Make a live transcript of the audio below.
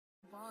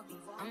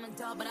I'm a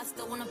dog, but I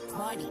still wanna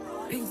party.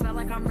 Pink felt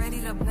like I'm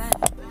ready to bend.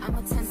 I'm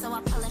a 10, so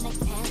I pull in a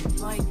can.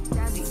 Like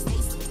Jazzy,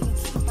 Stacy,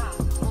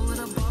 all of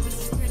the Barbies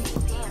is pretty.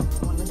 Damn,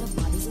 all of the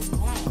Barbies is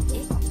bad.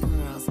 It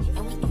girls,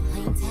 and we ain't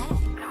playing tag.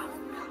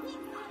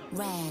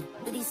 Rad,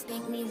 but he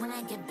spank me when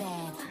I get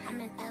bad.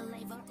 I'm in LA,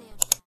 vote there.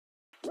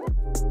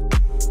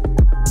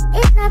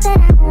 It's not that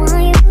I don't want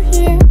you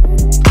here.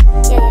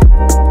 Yeah.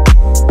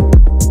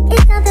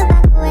 It's not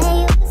about the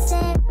way you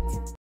said.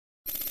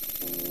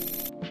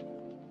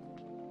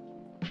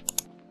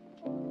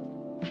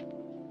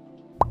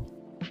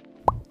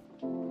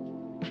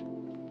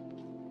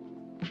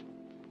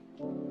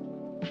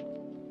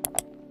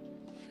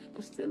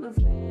 I'm still a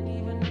fan,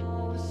 even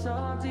though it's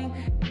salty.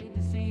 Hate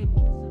to see you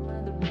messing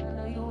around the brand,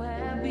 know you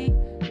happy.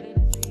 Hate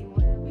to see you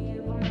happy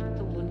if I'm not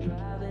the one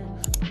driving.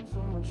 I'm so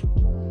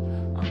mature,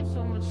 I'm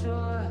so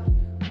mature,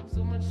 I'm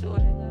so mature.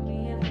 They got me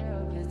in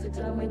therapist to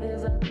tell me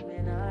there's other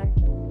men I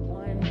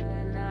want,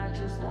 and I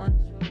just want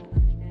you.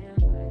 And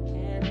if I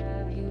can't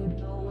have you,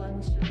 no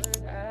one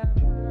should have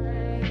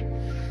mine.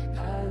 I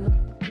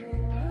look in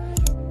my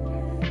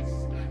eyes,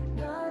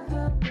 not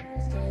the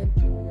best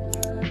idea.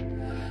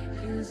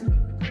 Is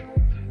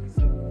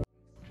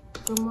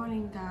Good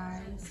morning,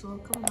 guys.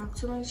 Welcome back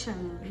to my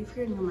channel. If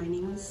you're new, my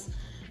name is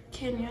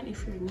Kenya, and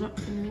if you're not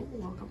new,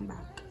 welcome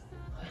back.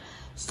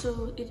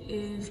 So it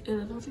is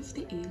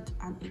 11:58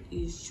 and it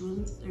is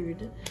June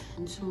 3rd,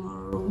 and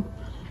tomorrow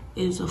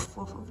is the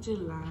 4th of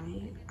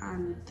July,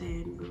 and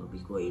then we'll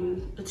be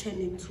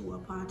attending to a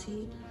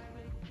party.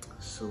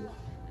 So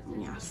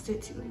yeah, stay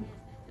tuned.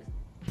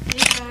 Hey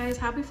guys,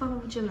 happy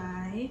 4th of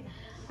July.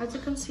 As you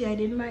can see, I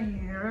did my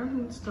hair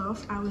and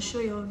stuff. I will show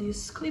you all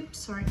these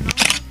clips right now.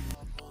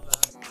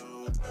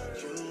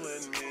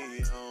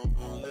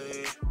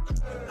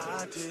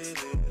 I did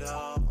it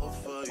all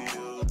for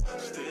you,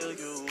 still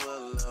you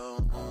were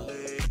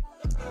lonely.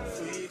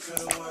 We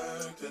could've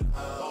worked it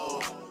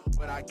out,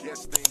 but I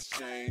guess things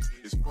change.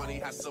 It's funny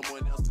how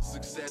someone else's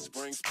success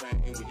brings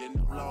pain. When you're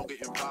no longer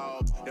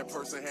involved, that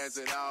person has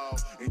it all,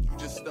 and you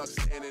just stuck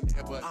standing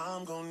there. But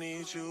I'm gonna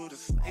need you to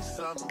say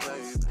something,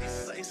 baby.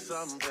 Say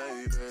something,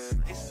 baby.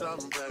 Say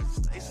something, baby.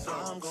 Say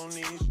something. I'm gonna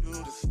need you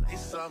to say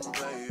something,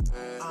 baby.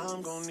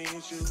 I'm gonna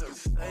need you to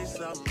say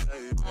something,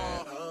 baby.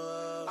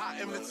 I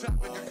am the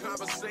topic of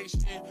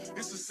conversation.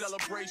 It's a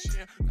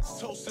celebration. Let's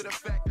toast to the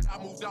fact that I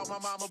moved out my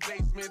mama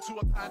basement to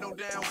a condo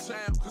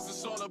downtown, cause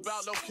it's all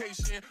about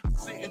location. I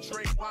sit and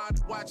drink wine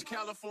and watch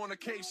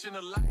Californication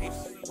of life.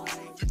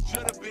 You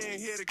should have been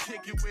here to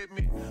kick it with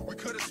me. We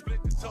could have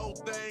split this whole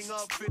thing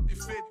up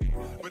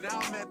 50-50. But now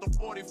I'm at the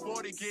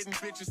 40-40 getting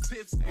bitches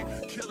tipsy.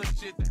 Killing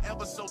shit, the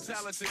ever so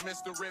talented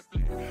Mr.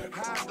 Ripley.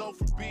 How I go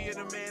from being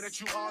a man that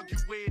you argue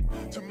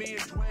with to me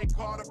and Dwayne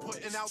Carter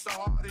putting out the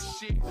hardest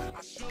shit.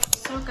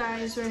 So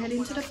guys, we're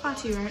heading to the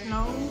party right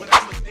now. But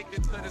I'm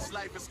addicted to this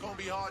life, it's gonna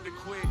be hard to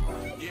quit.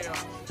 Yeah,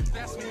 just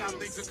ask me how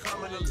things are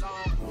coming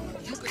along.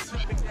 You can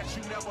tell me that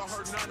you never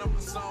heard none of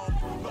the song.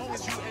 Long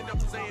as you end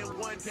up saying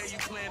one day you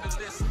plan to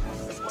listen.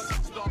 It's what's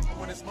the start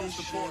when it's most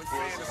important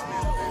fantasy.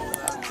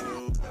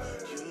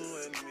 You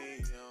and me.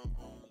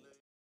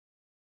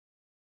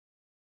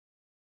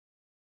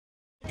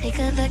 Take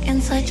a look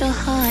inside your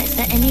heart. Is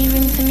there any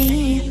room for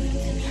me?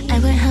 I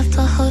won't have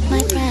to hold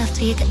my breath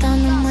till you get down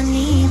on one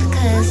knee,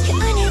 because you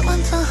only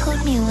want to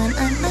hold me when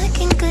I'm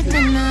looking good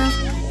enough.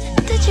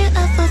 Did you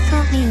ever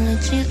thought me?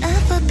 Would you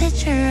ever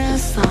picture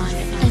us?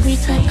 Every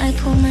time I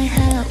pull my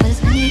hair out,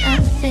 there's me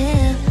out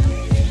fear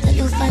that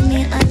you'll find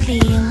me ugly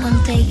and one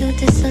day you'll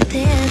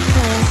disappear.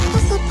 Cause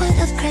what's the point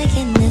of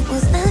crying? It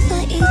was never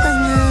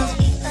enough.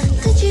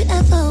 Did you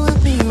ever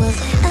want me? Was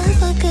I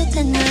ever good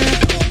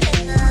enough?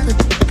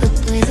 But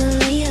boys are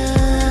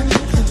layer,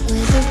 but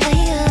boys are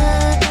layer.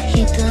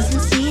 He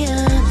doesn't see ya.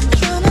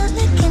 You're not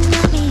looking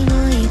at me,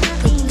 boy.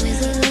 But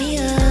boys are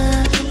layer,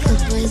 but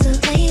boys are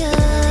layer.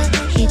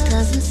 He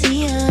doesn't see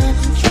ya.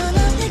 You're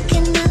not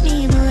looking at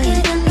me, boy.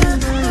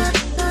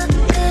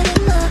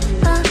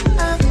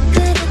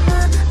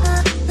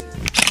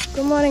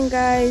 Good morning,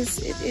 guys.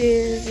 It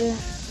is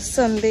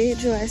Sunday,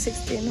 July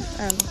 16th,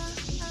 and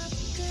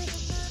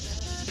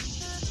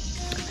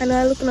I know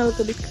I'm looking a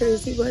little bit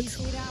crazy, but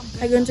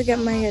I'm going to get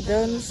my hair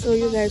done, so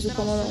you guys will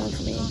come along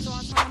with me.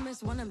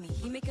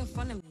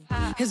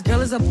 His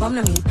girl is a bum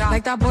to me,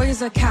 like that boy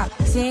is a cap.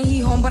 Saying he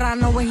home, but I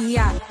know where he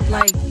at.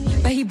 Like,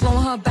 bet he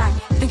blowing her back.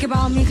 Think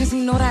about me, cause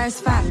he know that it's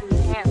fat.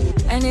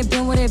 And it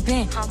been what it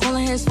been.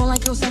 Calling his phone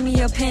like he'll send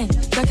me a pin.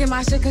 Ducking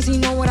my shit cause he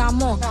know what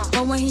I'm on.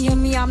 But when he hear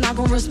me, I'm not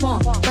gonna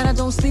respond. But I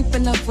don't sleep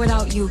enough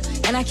without you,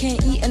 and I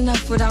can't eat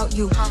enough without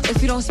you.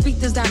 If you don't speak,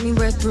 does that mean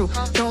we're through?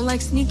 Don't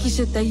like sneaky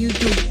shit that you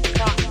do.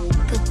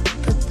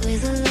 But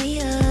boys are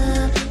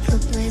layer,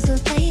 but boys are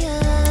layer.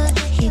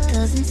 He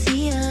doesn't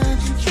see ya.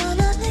 You're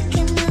not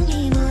looking at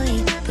me,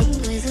 boy. But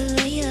boys are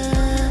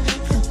layer,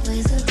 but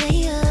boys are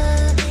layer.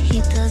 He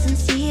doesn't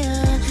see ya.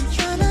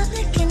 You're not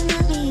looking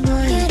at me,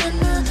 boy. Good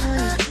enough,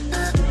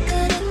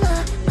 good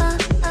enough,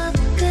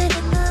 good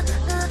enough,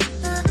 good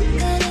enough,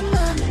 good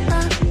enough,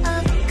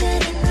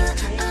 good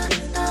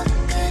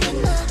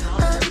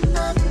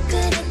enough,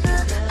 good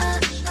enough.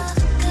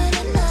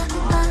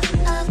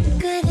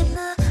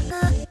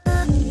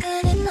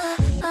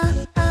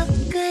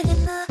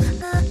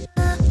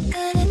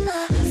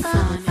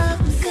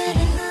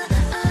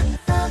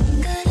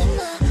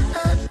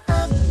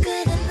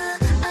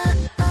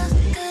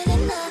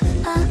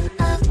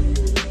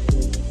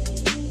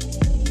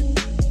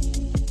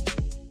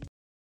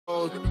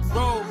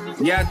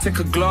 Yeah, I take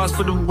a glass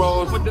for the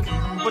road.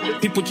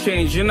 People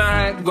change, you know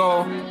how it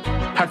go.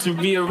 Had to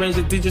rearrange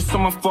the digits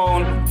on my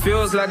phone.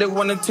 Feels like they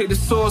wanna take the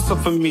source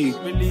off of me.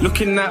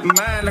 Looking at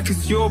mine like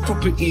it's your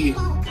property,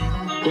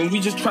 when we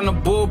just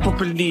tryna ball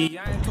properly.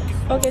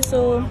 Okay,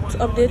 so to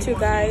update you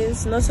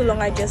guys, not so long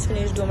I just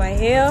finished doing my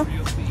hair,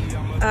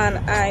 and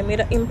I made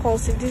an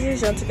impulsive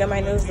decision to get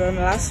my nails done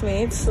last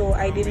minute. So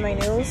I did my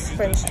nails,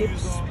 French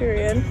tips,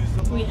 period.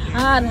 We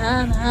had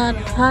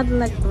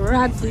like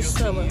rad this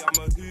summer.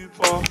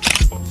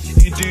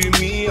 You do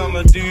me,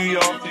 I'ma do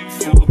ya.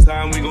 Full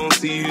time, we gon'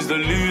 see who's the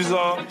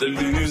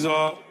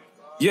loser.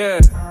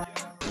 Yeah.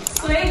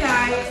 So hey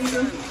guys,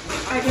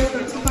 I just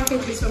got 2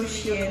 packages from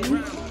Shein,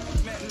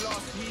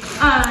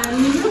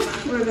 and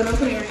we're gonna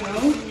open it right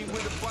now.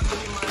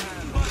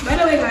 By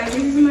the way guys,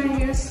 this is my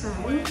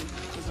hairstyle.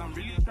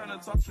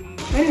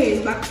 Anyways,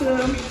 back to the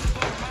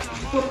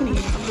opening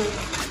of the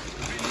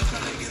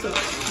stuff.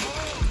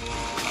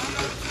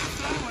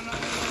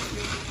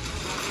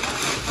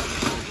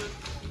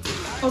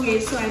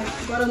 Okay, so I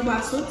got a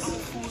basket.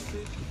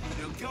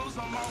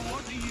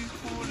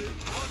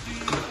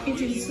 It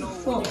is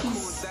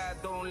 4-piece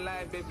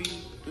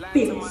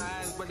paste.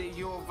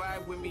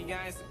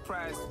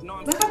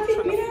 Look at it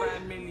here.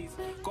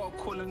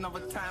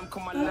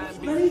 That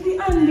is the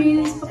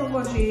undies for the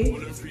body.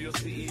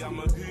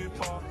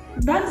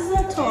 That's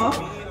the top,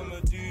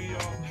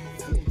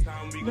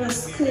 the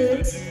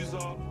skirt,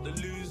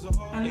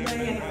 and the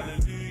hair.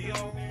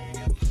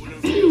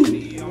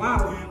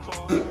 Wow.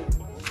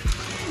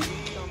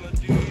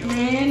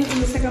 Then in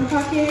the second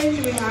package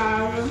we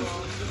have,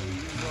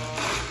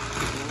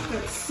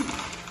 let's see,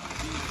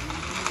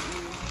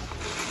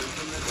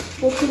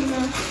 open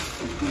the,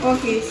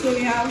 okay, so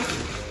we have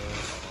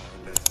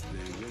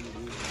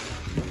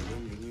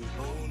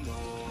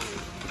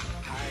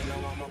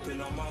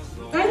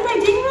and my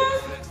dinner.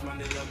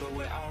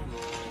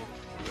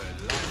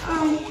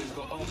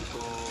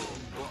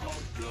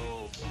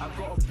 I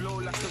gotta blow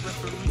like a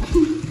referee.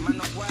 Man,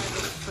 I'm wide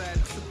outside,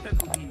 it's a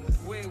penalty.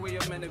 Where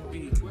you're meant to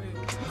be.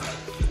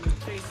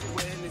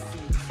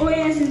 Oh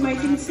yes, it's my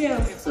thing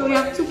sale. So we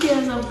have 2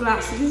 pairs of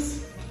glasses.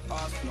 Is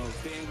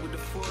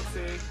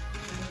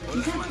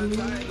that blue?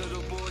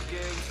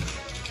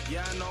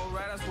 Yeah, I know,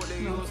 right? That's what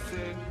they all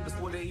say. That's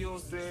what they all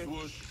say.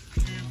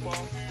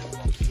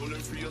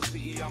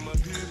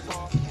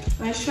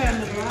 Let's try on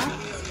the black.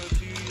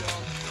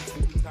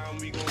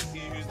 We gon' see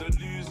who's the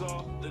loser.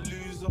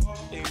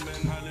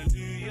 Amen,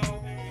 hallelujah.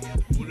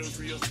 Pulling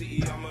through your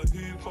city, I'm a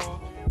hooper.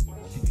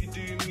 You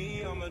do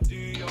me, I'ma do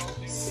ya.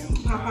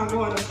 Papa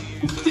water.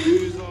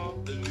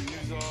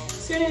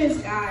 So anyways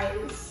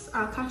guys,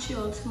 I'll catch you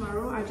all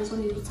tomorrow. I just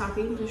wanted to tap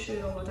in to show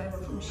you what I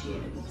got from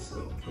Shein.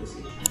 So we'll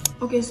see.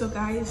 Okay, so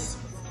guys,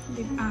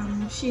 the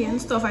Shein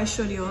stuff I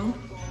showed you all.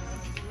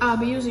 I'll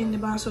be using the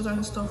basket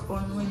and stuff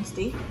on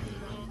Wednesday,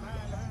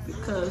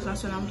 because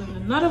that's when I'm doing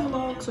another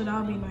vlog. So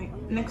that'll be my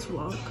next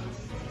vlog,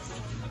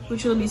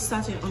 which will be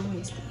starting on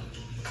Wednesday.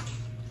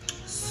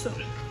 So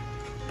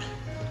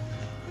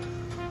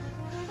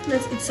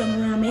let's eat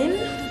some ramen.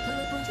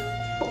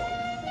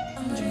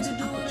 Drink some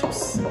apple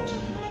juice.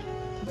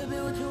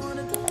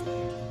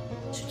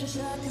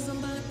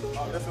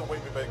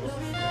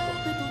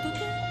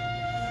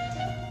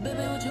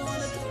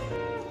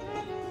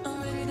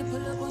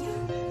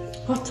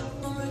 What?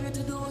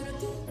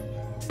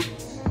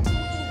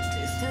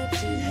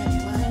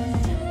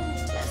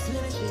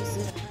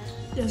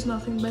 There's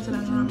nothing better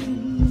than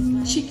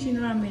ramen. Chicken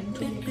ramen, to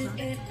be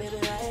exact.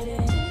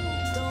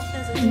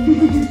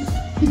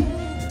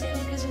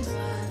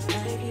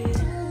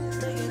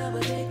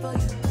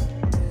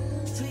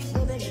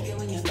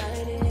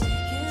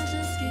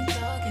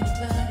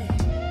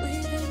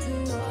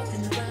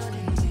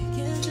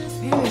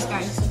 Anyways,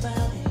 guys,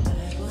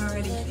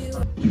 already.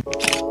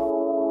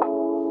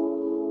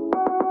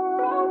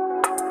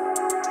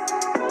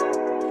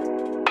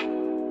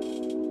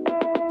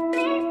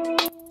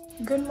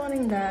 Good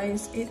morning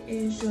guys, it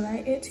is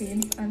July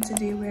 18th and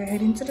today we're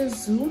heading to the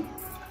zoo,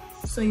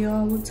 so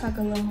y'all will tag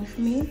along with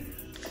me.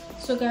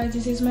 So guys,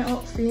 this is my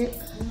outfit.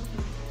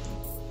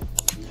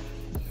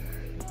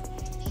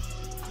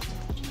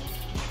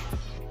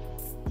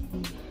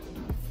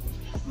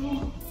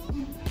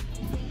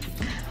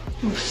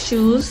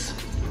 Shoes.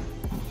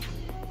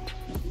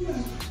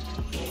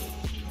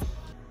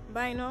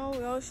 By now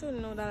we all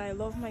should know that I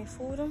love my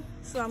food,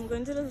 so I'm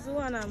going to the zoo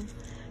and I'm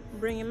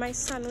bringing my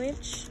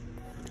sandwich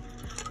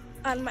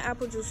and my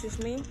apple juice with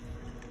me,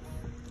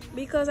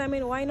 because I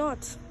mean, why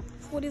not?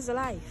 Food is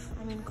life.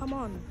 I mean, come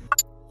on.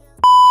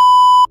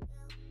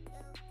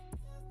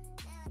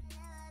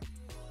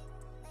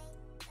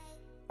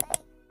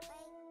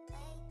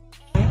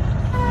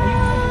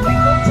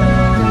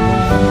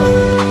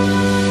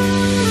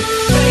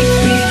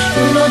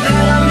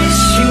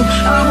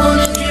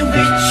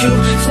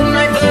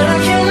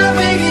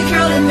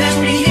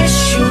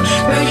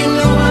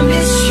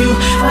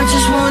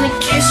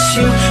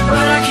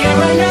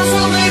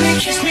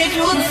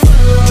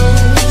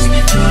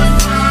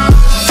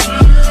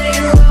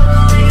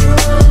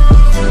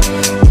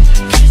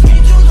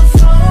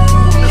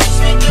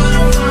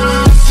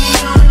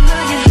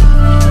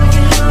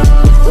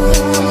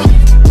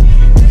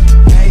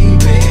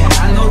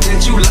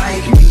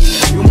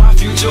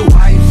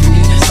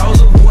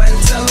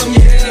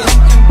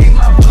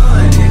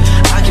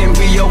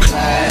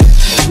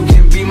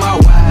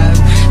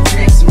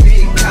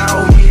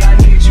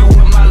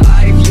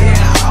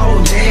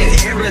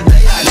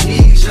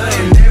 ya,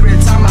 and every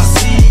time I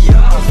see ya,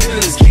 my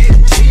feelings get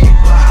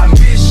deeper. I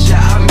miss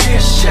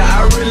ya,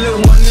 I really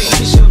wanna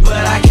kiss ya,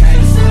 but I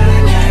can't.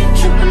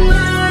 Keep an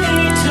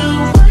eye to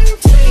one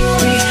take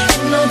me.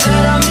 You know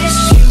that I miss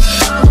you.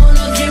 I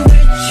wanna get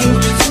with you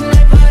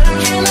tonight, but I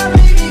cannot,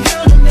 baby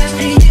girl, and that's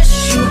the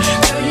issue.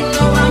 Girl, you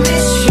know I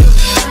miss you.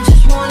 I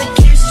just wanna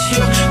kiss you,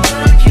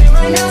 but I can't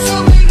right now, so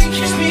baby,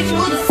 kiss me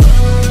through the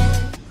phone.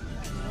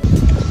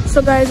 So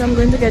guys, I'm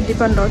going to get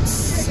Dippin'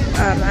 Dots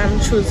and I'm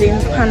choosing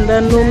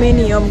Panda No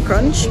Manium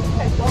Crunch.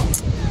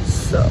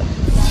 So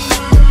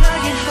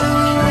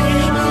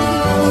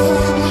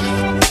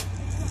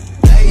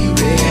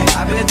baby,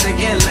 I've been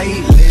thinking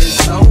lately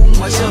so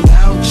much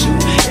about you,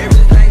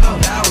 everything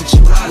about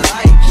you. I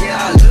like it,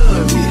 I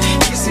love it,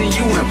 kissing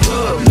you in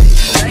public,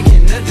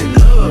 thinking nothing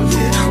of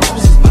it.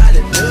 Roses by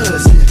the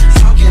dozen,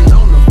 talking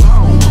on the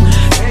phone,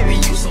 baby,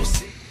 you so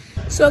sick.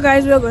 So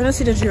guys, we're going to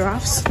see the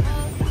giraffes.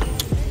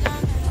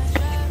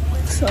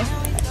 So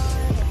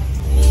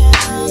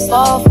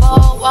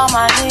while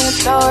my niggas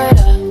throw it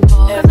up.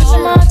 Every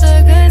time I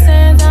took good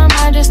sense, I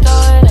might just throw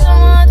it up. I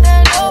want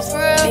that dope for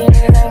real. These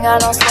niggas ain't got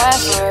no swag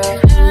for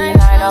real. I ain't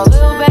no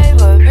little baby,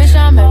 but bitch,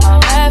 I'm in my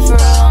bag for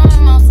real. I'm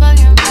in my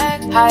fucking bag.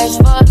 High as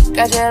fuck,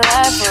 got your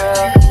laugh for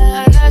real.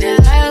 This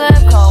night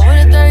left call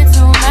with a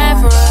 32 man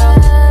for real.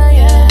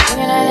 Yeah,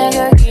 thinking that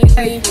nigga keep.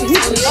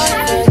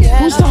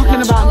 Who's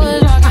talking about me?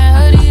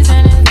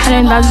 and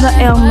then that's the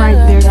elm right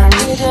there, guys.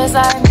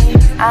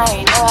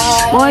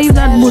 Boy, you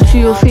got butcher,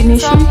 you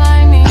finishing.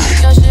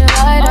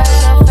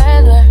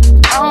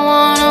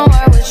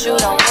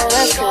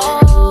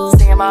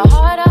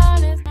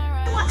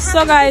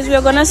 So guys,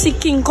 we're gonna see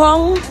King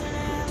Kong.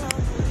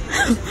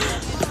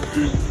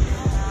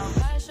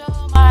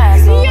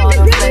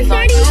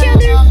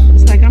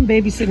 It's like I'm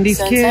babysitting these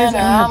kids.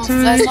 I don't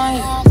have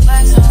time.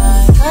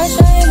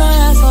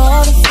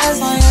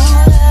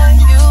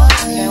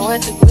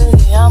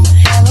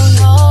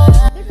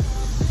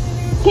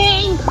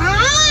 King Kong!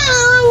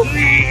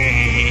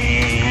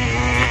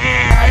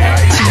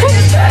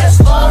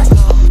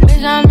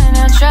 Bitch, I'm in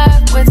a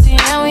trap with T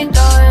and we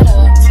throw it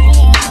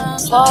up.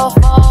 Slow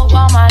fall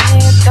while my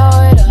niggas throw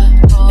it up.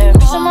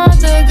 Every time I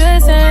took good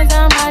sense, I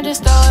might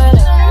just throw it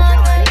up.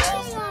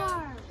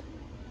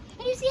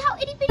 And you see how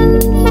itty bitty?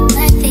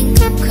 I think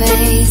I'm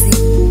crazy.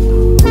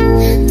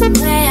 The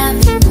way I've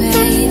been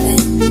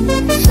craving.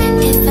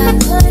 If I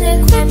put it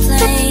quite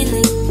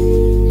plainly,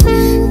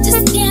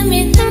 just give me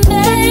the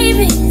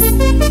babies.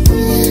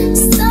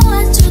 So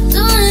what you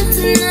doing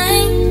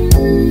tonight?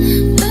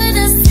 But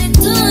I still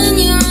doing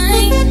you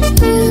right.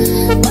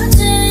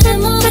 Watching the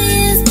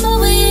movies, but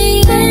we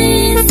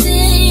ain't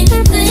seen the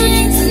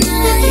thing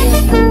tonight.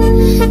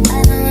 I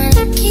don't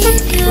wanna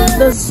keep you up.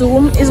 The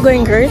Zoom is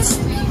going great.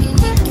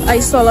 I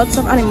saw lots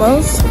of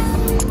animals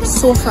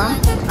so far,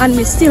 and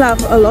we still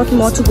have a lot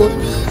more to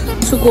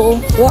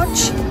go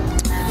watch.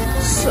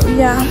 So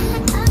yeah,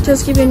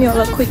 just giving you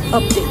all a quick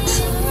update.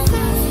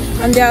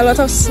 And there are a lot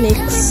of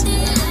snakes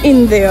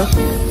in there,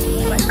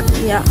 like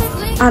yeah,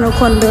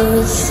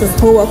 anacondas,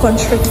 boa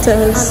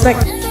constrictors. Like,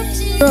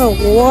 bro,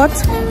 what?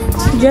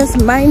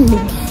 Just mind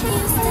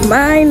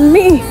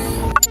me.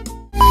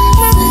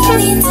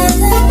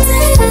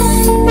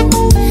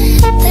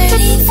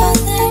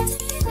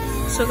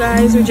 So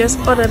guys, we just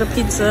ordered a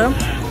pizza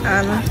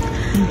and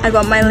I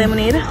got my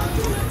lemonade.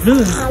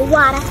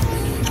 Water.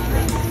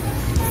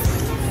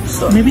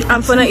 So maybe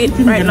I'm gonna eat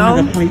right now.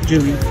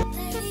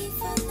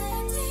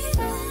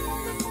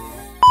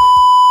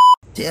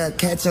 Yeah,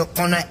 catch up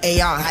on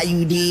the AR, how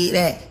you did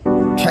that?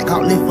 Track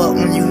out, lift up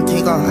when you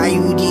take off, how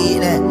you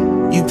did that?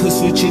 You put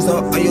switches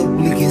up on your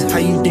blinkies, how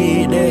you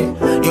did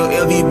that? Your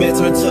LV back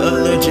turned to a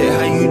legit,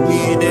 how you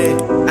did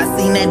that? I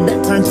seen that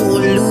duck turn to a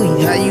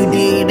Louis, how you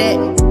did that?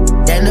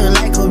 That look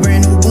like a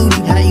brand new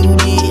booty, how you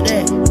did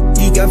that?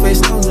 You got face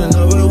stones and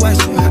love with white,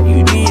 how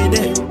you did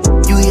that?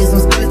 You hear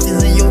some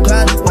skeletons in your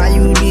closet, why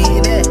you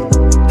did that?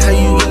 How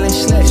you yelling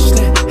slash,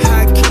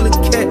 how I kill a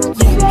cat?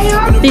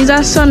 Yeah. These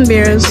are sun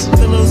bears.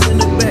 Pillows in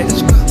the back,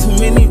 too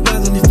many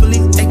vibes and they fully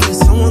aching,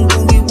 someone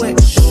gon' get wet.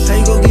 How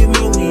you gon' get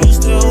me when you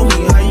still owe me?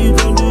 How you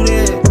gon' do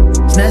that?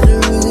 Snatch the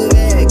Ruger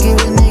bag, give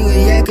a nigga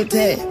yak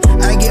attack.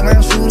 I get my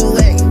shooter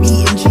whack,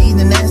 meat and cheese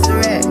and that's the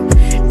rat.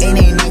 Ain't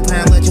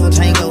nighttime but your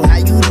tango, how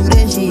you do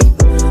that shit?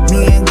 Me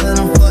and Glenn,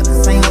 I'm fuck the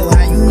same hoe,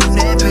 how you knew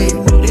that bitch?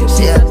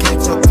 Shit, I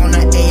catch up on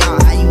the AR,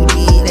 how you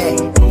did that?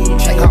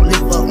 Check out,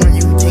 lift up when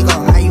you take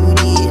off, how you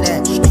did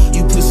that?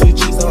 You put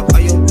switches up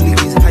on your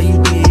blinkies, how you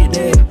did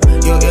that?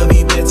 Your LV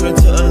back turned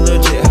to a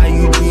legit, how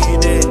you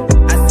did that?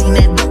 I seen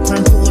that duck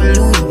turn to a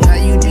Louis, how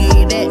you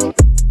did that?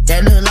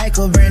 That look like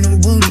a brand new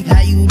booty,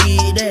 how you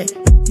did that?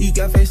 You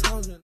got face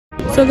stones.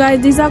 So guys,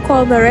 these are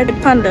called the red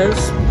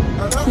pandas.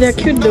 They're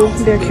cute though,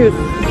 they're cute.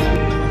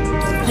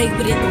 Play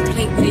with it, don't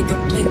play with it,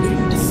 don't play with it.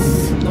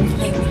 Don't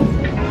play with it.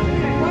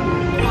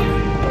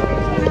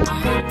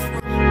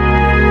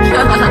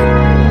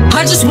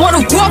 I just want a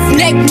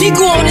roughneck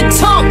nigga on the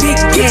tongue.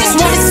 You just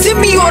wanna send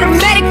me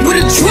automatic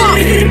with a drum.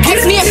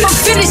 Ask me if I'm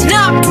finished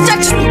now, bitch, I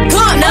just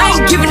begun. I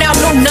ain't giving out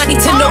no money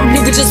to no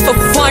nigga just for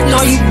fun.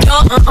 Are you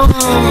dumb?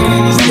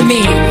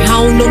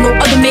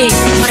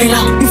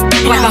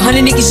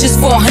 100 niggas just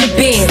for 100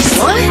 bands.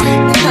 What?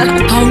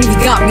 I don't even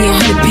got me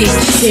 100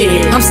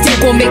 bands. I'm still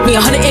gonna make me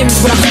 100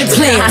 M's with 100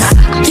 plans.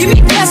 Give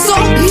me peso,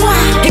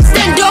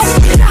 extendo.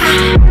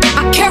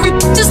 I carry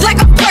just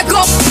like a Prego.